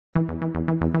What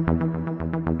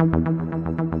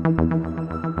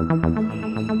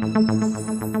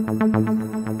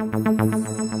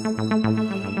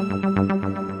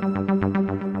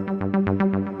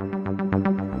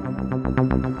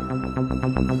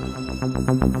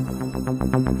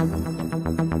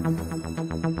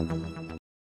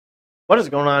is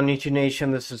going on, YouTube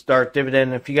Nation? This is Dark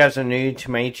Dividend. If you guys are new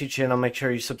to my YouTube channel, make sure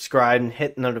you subscribe and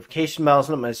hit the notification bells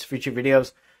and my future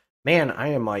videos. Man, I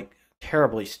am like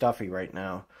terribly stuffy right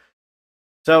now.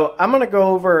 So I'm going to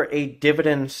go over a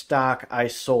dividend stock I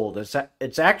sold.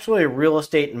 It's actually a real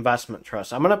estate investment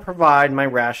trust. I'm going to provide my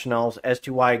rationales as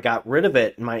to why I got rid of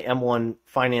it in my M1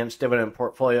 Finance dividend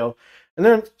portfolio. And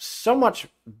there's so much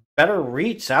better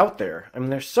REITs out there. I mean,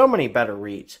 there's so many better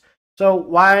REITs. So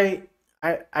why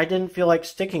I didn't feel like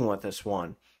sticking with this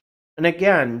one. And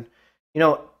again, you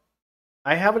know,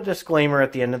 I have a disclaimer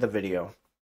at the end of the video,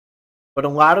 but a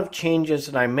lot of changes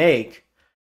that I make,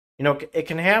 you know, it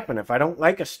can happen. If I don't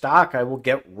like a stock, I will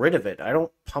get rid of it. I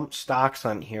don't pump stocks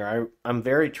on here. I'm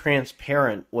very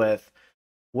transparent with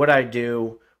what I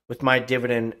do with my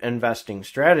dividend investing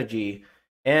strategy.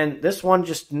 And this one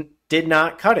just did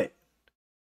not cut it.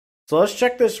 So let's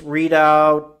check this REIT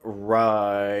out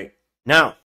right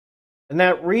now. And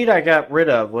that REIT I got rid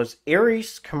of was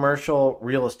Ares Commercial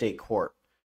Real Estate Corp.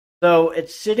 So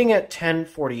it's sitting at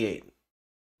 1048.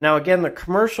 Now again, the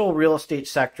commercial real estate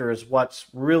sector is what's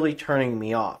really turning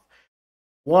me off.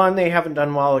 One, they haven't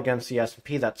done well against the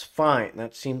S&P. That's fine.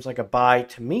 That seems like a buy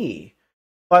to me.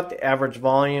 But the average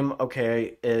volume,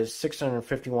 okay, is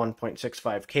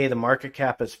 651.65K. The market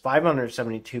cap is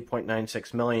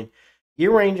 572.96 million.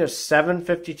 Year range is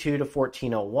 752 to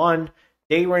 1401.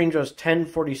 Day range was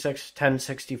 1046 to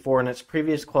 1064, and its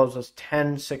previous close was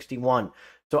 1061.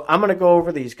 So I'm going to go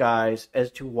over these guys as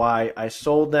to why I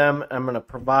sold them. I'm going to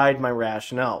provide my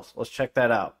rationales. Let's check that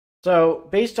out. So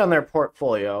based on their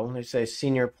portfolio, they say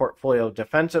senior portfolio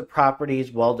defensive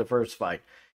properties, well diversified.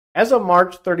 As of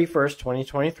March 31st,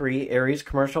 2023, Ares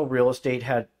Commercial Real Estate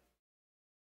had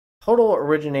total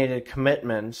originated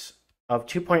commitments of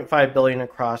 $2.5 billion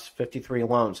across 53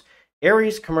 loans.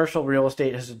 Ares Commercial Real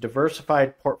Estate has a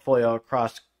diversified portfolio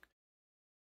across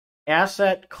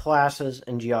asset classes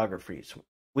and geographies.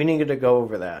 We needed to go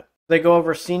over that. They go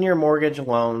over senior mortgage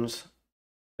loans,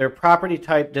 their property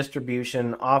type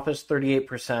distribution, office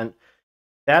 38%.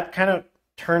 That kind of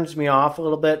turns me off a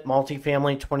little bit.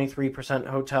 Multifamily 23%,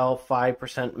 hotel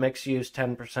 5%, mixed use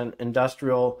 10%,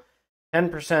 industrial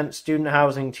 10%, student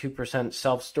housing 2%,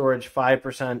 self-storage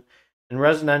 5%, and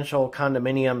residential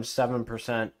condominium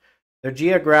 7%. Their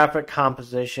geographic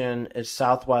composition is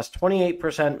Southwest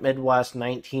 28%, Midwest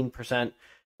 19%,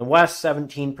 the West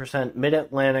 17%,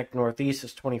 Mid-Atlantic, Northeast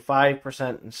is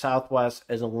 25%, and Southwest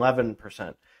is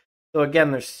 11%. So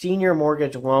again, there's senior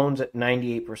mortgage loans at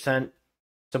 98%,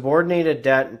 subordinated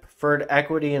debt and preferred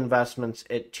equity investments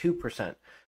at 2%.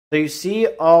 So you see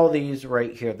all these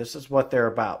right here. This is what they're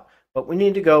about. But we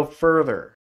need to go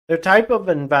further. Their type of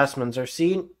investments are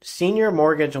senior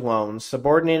mortgage loans,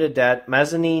 subordinated debt,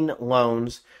 mezzanine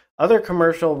loans, other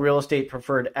commercial real estate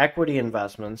preferred equity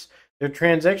investments. Their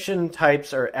transaction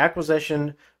types are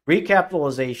acquisition,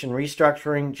 recapitalization,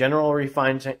 restructuring, general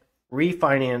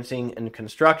refinancing, and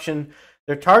construction.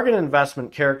 Their target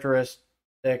investment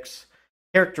characteristics,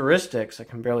 I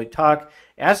can barely talk,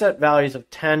 asset values of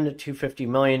 10 to 250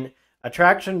 million,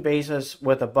 attraction basis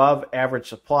with above average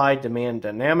supply demand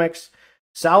dynamics,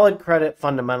 solid credit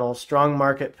fundamentals, strong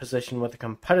market position with a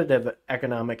competitive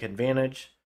economic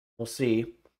advantage. We'll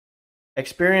see.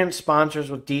 Experienced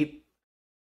sponsors with deep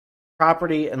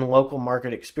property and local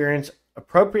market experience,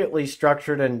 appropriately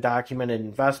structured and documented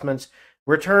investments,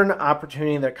 return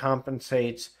opportunity that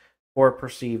compensates for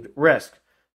perceived risk.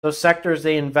 Those sectors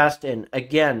they invest in,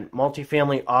 again,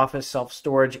 multifamily, office,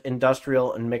 self-storage,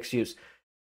 industrial, and mixed use.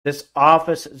 This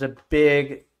office is a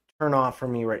big turnoff for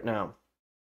me right now.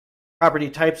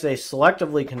 Property types they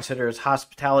selectively consider as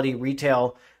hospitality,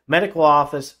 retail, medical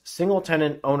office,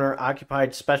 single-tenant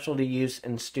owner-occupied specialty use,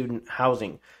 and student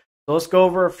housing. So let's go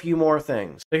over a few more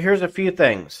things. So here's a few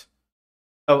things.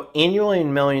 So annually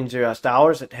in millions US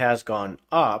dollars, it has gone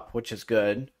up, which is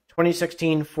good.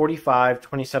 2016, 45,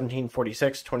 2017,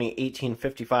 46, 2018,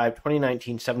 55,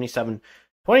 2019, 77,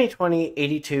 2020,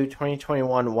 82,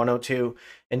 2021, 102,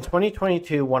 and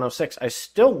 2022, 106. I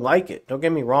still like it, don't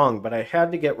get me wrong, but I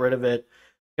had to get rid of it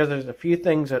because there's a few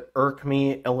things that irk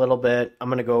me a little bit. I'm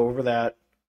going to go over that.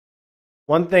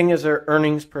 One thing is their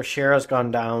earnings per share has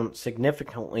gone down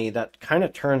significantly. That kind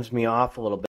of turns me off a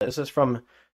little bit. This is from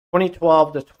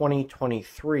 2012 to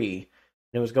 2023.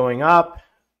 It was going up.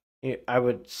 I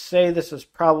would say this is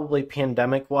probably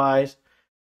pandemic-wise.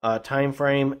 time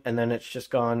frame, and then it's just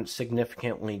gone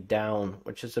significantly down,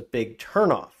 which is a big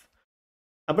turnoff.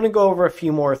 I'm going to go over a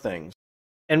few more things.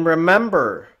 And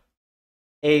remember,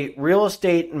 a real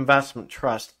estate investment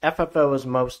trust, FFO is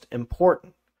most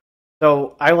important.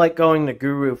 So I like going to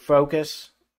Guru Focus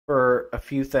for a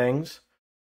few things.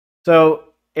 So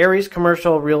Ares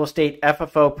Commercial Real Estate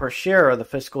FFO per share of the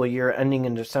fiscal year ending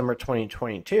in December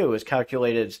 2022 is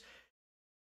calculated as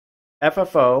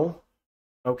FFO,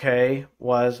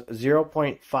 was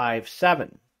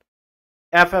 0.57.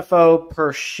 FFO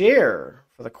per share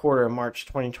for the quarter of March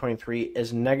 2023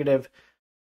 is negative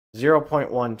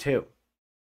 0.12.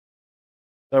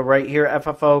 So right here,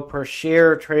 FFO per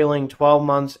share trailing 12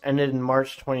 months ended in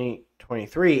March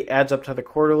 2023 adds up to the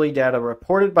quarterly data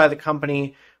reported by the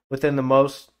company within the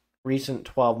most recent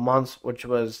 12 months, which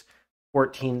was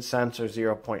 14 cents or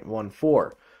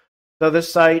 0.14. So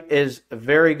this site is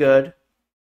very good,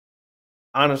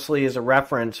 honestly, as a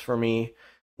reference for me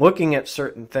looking at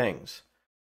certain things.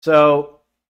 So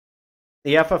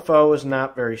the FFO is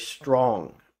not very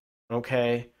strong,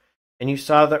 okay? And you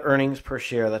saw the earnings per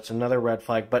share. That's another red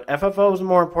flag. But FFO is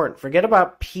more important. Forget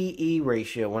about PE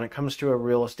ratio when it comes to a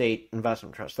real estate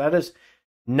investment trust. That is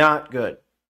not good.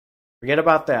 Forget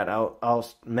about that. I'll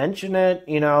mention it,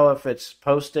 if it's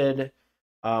posted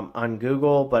on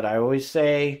Google. But I always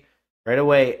say right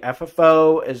away,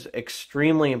 FFO is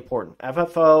extremely important.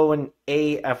 FFO and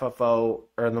AFFO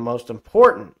are the most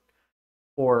important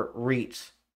for REITs.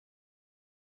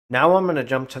 Now I'm going to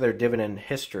jump to their dividend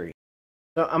history.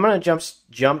 So I'm going to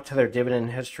jump to their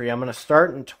dividend history. I'm going to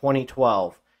start in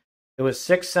 2012. It was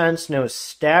 6 cents and it was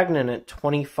stagnant at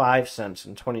 25 cents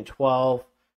in 2012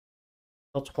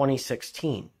 until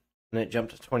 2016. And it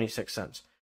jumped to 26 cents.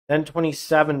 Then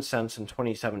 27 cents in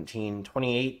 2017,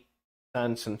 28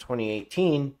 cents in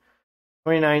 2018,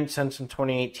 29 cents in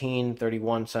 2018,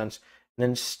 31 cents, and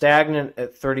then stagnant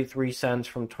at 33 cents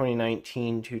from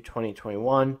 2019 to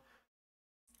 2021.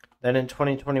 Then in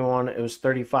 2021, it was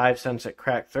 35 cents. It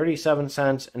cracked 37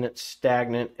 cents, and it's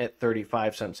stagnant at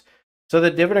 35 cents. So the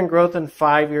dividend growth in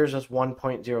 5 years is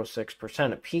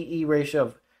 1.06%, a PE ratio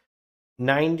of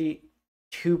 92%.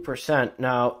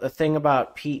 Now, the thing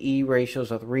about PE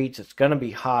ratios of REITs, it's going to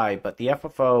be high, but the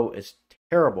FFO is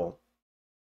terrible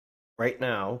right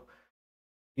now.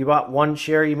 You bought one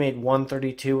share, you made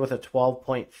 132 with a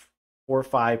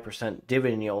 12.45%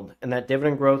 dividend yield, and that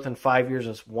dividend growth in 5 years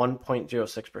is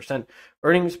 1.06%.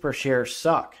 Earnings per share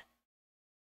suck.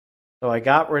 So I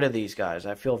got rid of these guys.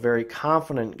 I feel very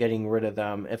confident getting rid of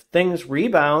them. If things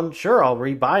rebound, sure, I'll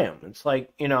rebuy them. It's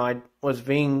like, I was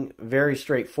being very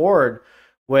straightforward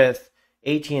with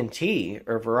AT&T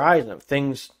or Verizon. If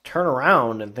things turn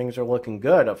around and things are looking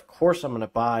good, of course I'm going to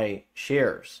buy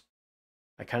shares.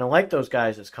 I kind of like those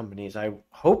guys as companies. I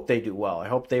hope they do well. I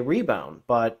hope they rebound.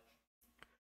 But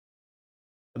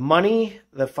the money,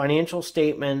 the financial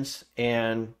statements,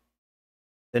 and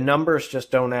the numbers just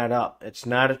don't add up. It's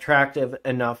not attractive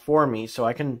enough for me, so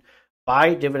I can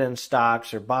buy dividend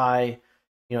stocks or buy,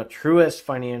 Truist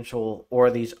Financial or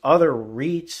these other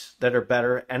REITs that are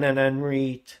better, NNN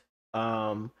REIT,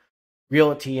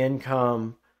 Realty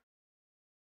Income,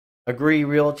 Agree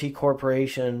Realty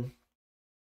Corporation,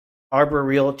 Arbor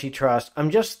Realty Trust. I'm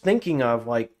just thinking of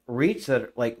REITs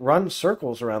that run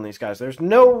circles around these guys. There's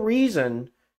no reason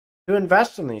to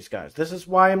invest in these guys. This is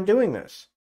why I'm doing this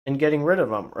and getting rid of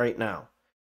them right now.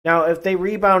 Now, if they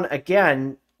rebound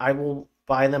again, I will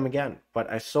buy them again. But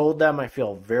I sold them. I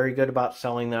feel very good about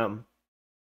selling them.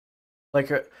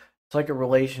 It's like a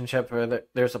relationship where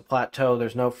there's a plateau.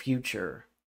 There's no future.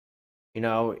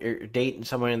 You're dating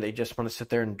someone and they just want to sit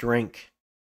there and drink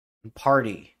and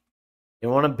party. They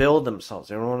don't want to build themselves.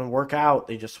 They don't want to work out.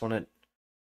 They just want to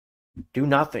do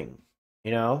nothing,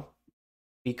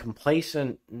 be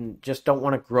complacent and just don't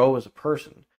want to grow as a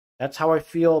person. That's how I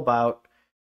feel about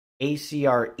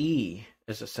ACRE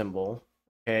as a symbol,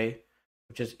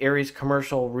 which is Ares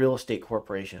Commercial Real Estate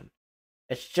Corporation.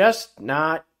 It's just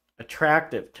not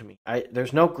attractive to me.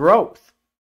 There's no growth.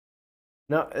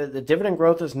 No, the dividend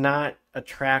growth is not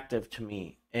attractive to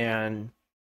me. And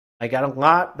I got a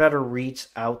lot better REITs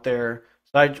out there.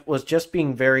 So I was just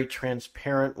being very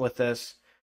transparent with this.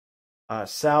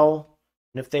 Sell,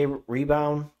 and if they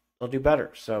rebound, they'll do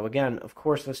better. So again, of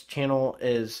course, this channel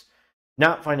is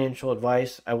not financial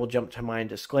advice. I will jump to my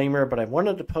disclaimer, but I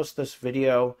wanted to post this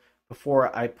video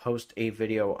before I post a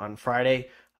video on Friday.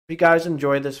 If you guys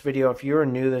enjoyed this video, if you're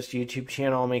new to this YouTube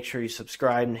channel, make sure you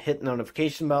subscribe and hit the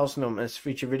notification bell so you don't miss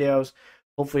future videos.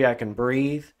 Hopefully I can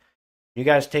breathe. You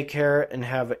guys take care and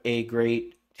have a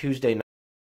great Tuesday night.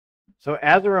 So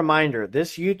as a reminder,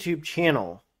 this YouTube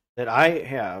channel that I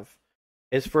have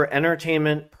is for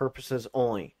entertainment purposes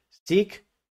only. Seek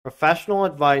professional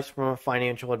advice from a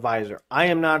financial advisor. I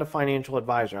am not a financial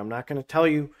advisor. I'm not going to tell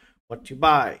you what to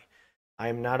buy.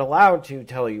 I'm not allowed to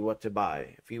tell you what to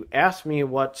buy. If you ask me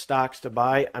what stocks to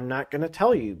buy, I'm not going to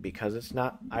tell you because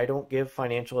I don't give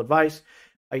financial advice.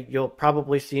 You'll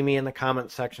probably see me in the comment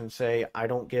section say, I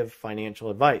don't give financial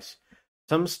advice.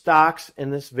 Some stocks in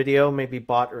this video may be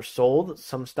bought or sold.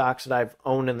 Some stocks that I've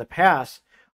owned in the past,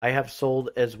 I have sold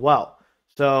as well.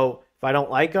 So if I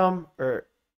don't like them or,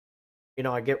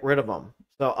 I get rid of them.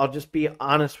 So I'll just be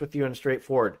honest with you and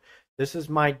straightforward. This is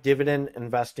my dividend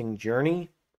investing journey.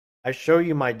 I show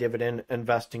you my dividend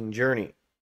investing journey.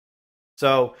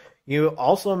 So you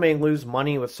also may lose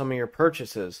money with some of your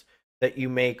purchases that you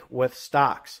make with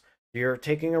stocks. You're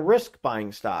taking a risk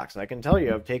buying stocks. I can tell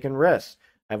you I've taken risks.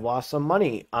 I've lost some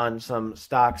money on some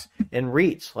stocks in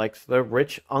REITs, like the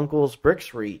Rich Uncle's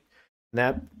Bricks REIT. And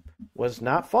that was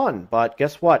not fun. But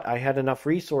guess what? I had enough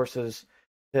resources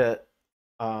to,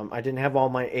 I didn't have all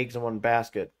my eggs in one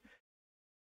basket.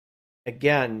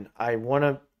 Again, I want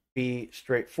to be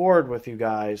straightforward with you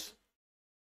guys.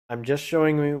 I'm just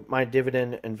showing you my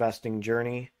dividend investing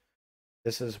journey.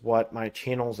 This is what my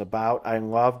channel's about. I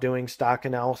love doing stock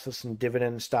analysis and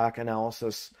dividend stock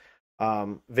analysis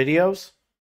videos.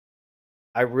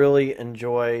 I really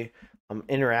enjoy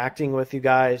interacting with you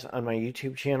guys on my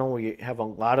YouTube channel. We have a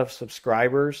lot of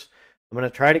subscribers. I'm going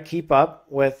to try to keep up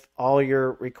with all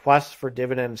your requests for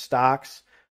dividend stocks.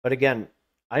 But again,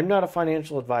 I'm not a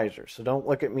financial advisor, so don't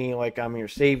look at me like I'm your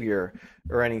savior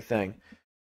or anything.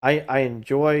 I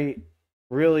enjoy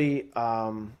really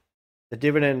the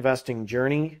dividend investing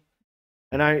journey,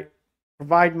 and I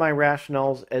provide my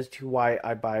rationales as to why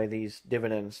I buy these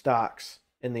dividend stocks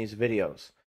in these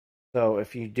videos. So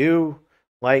if you do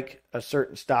like a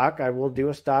certain stock, I will do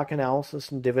a stock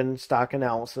analysis and dividend stock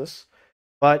analysis.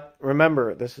 But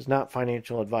remember, this is not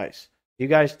financial advice. You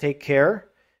guys take care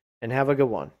and have a good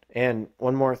one. And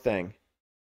one more thing.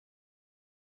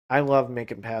 I love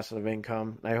making passive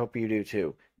income. I hope you do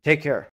too. Take care.